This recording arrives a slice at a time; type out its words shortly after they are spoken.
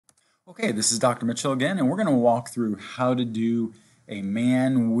Okay, this is Dr. Mitchell again, and we're going to walk through how to do a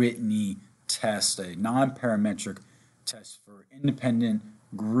Mann-Whitney test, a non-parametric test for independent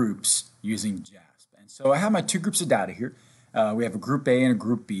groups using JASP. And so I have my two groups of data here. We have a group A and a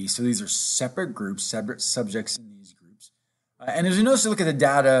group B, so these are separate groups, separate subjects in these groups. And as you notice, you look at the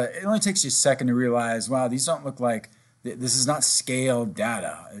data, it only takes you a second to realize, wow, these don't look like, this is not scaled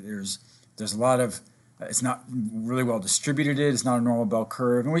data. There's a lot of it's not really well distributed. It's not a normal bell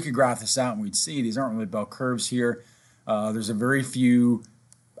curve. And we could graph this out and we'd see these aren't really bell curves here. There's a very few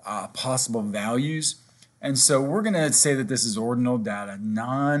possible values. And so we're going to say that this is ordinal data,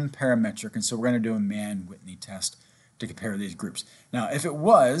 non-parametric. And so we're going to do a Mann-Whitney test to compare these groups. Now, if it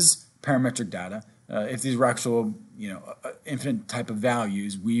was parametric data, if these were actual, infinite type of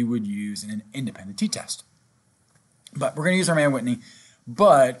values, we would use an independent t-test. But we're going to use our Mann-Whitney.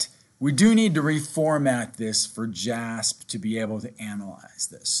 But we do need to reformat this for JASP to be able to analyze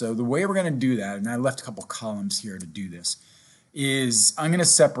this. So the way we're going to do that, and I left a couple columns here to do this, is I'm going to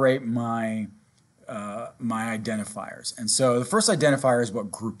separate my my identifiers. And so the first identifier is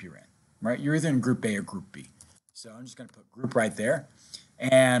what group you're in, right? You're either in group A or group B. So I'm just going to put group right there.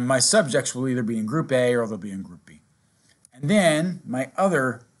 And my subjects will either be in group A or they'll be in group B. And then my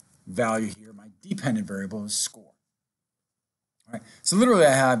other value here, my dependent variable, is score. Right. So literally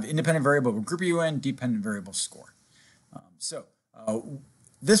I have independent variable group UN, dependent variable score.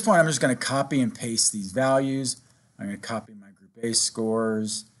 This point I'm just going to copy and paste these values. I'm going to copy my group A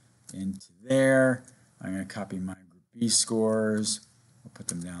scores into there. I'm going to copy my group B scores. I'll put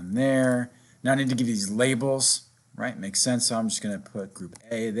them down there. Now I need to give these labels, right? Makes sense. So I'm just going to put group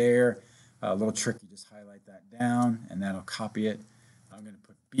A there. A little trick, you just highlight that down and that'll copy it. I'm going to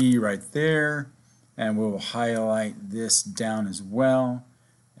put B right there. And we'll highlight this down as well,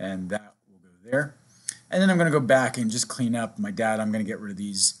 and that will go there. And then I'm going to go back and just clean up my data. I'm going to get rid of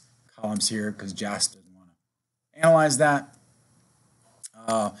these columns here because JASP doesn't want to analyze that.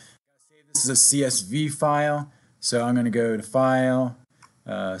 This is a CSV file, so I'm going to go to File,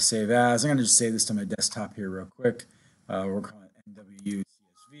 Save As. I'm going to just save this to my desktop here real quick. We're calling it NW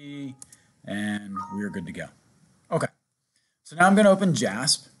CSV, and we're good to go. Okay, so now I'm going to open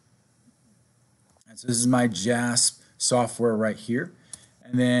JASP. So this is my JASP software right here.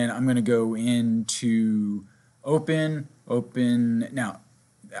 And then I'm going to go into open. Now,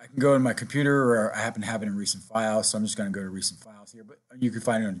 I can go to my computer, or I happen to have it in recent files, so I'm just going to go to recent files here, but you can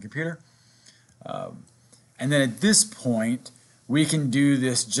find it on your computer. And then at this point, we can do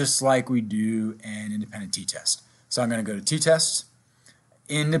this just like we do an independent t-test. So I'm going to go to t-tests,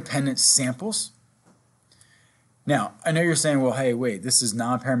 independent samples. Now, I know you're saying, well, hey, wait, this is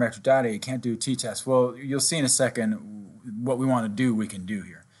non-parametric data. You can't do a t-test. Well, you'll see in a second what we want to do, we can do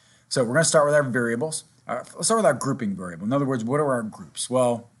here. So we're going to start with our variables. Let's start with our grouping variable. In other words, what are our groups?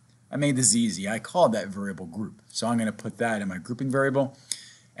 Well, I made this easy. I called that variable group. So I'm going to put that in my grouping variable.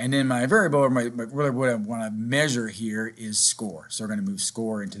 And then my variable, or really what I want to measure here is score. So we're going to move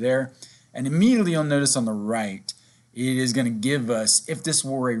score into there. And immediately you'll notice on the right, it is going to give us, if this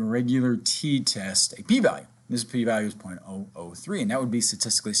were a regular t-test, a p-value. This p-value is 0.003, and that would be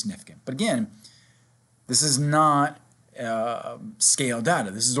statistically significant. But again, this is not scale data.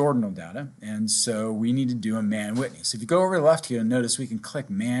 This is ordinal data, and so we need to do a Mann-Whitney. So if you go over to the left here, notice we can click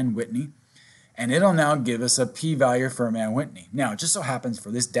Mann-Whitney, and it'll now give us a p-value for a Mann-Whitney. Now, it just so happens for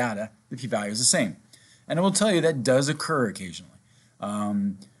this data, the p-value is the same. And it will tell you that does occur occasionally.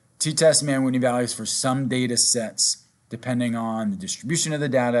 T-test Mann-Whitney values for some data sets, depending on the distribution of the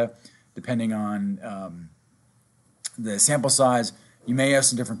data, depending on the sample size, you may have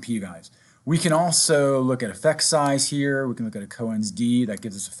some different p-values. We can also look at effect size here. We can look at a Cohen's d that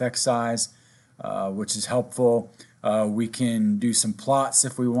gives us effect size, which is helpful. We can do some plots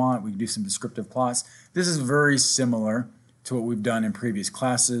if we want. We can do some descriptive plots. This is very similar to what we've done in previous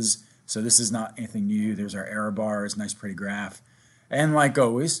classes, so this is not anything new. There's our error bars, nice pretty graph. And like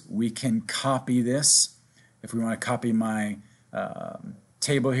always, we can copy this. If we want to copy my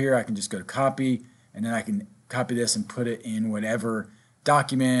table here, I can just go to copy, and then I can copy this and put it in whatever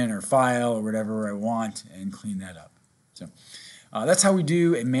document or file or whatever I want and clean that up. So that's how we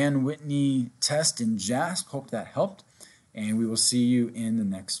do a Mann-Whitney test in JASP. Hope that helped, and we will see you in the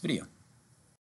next video.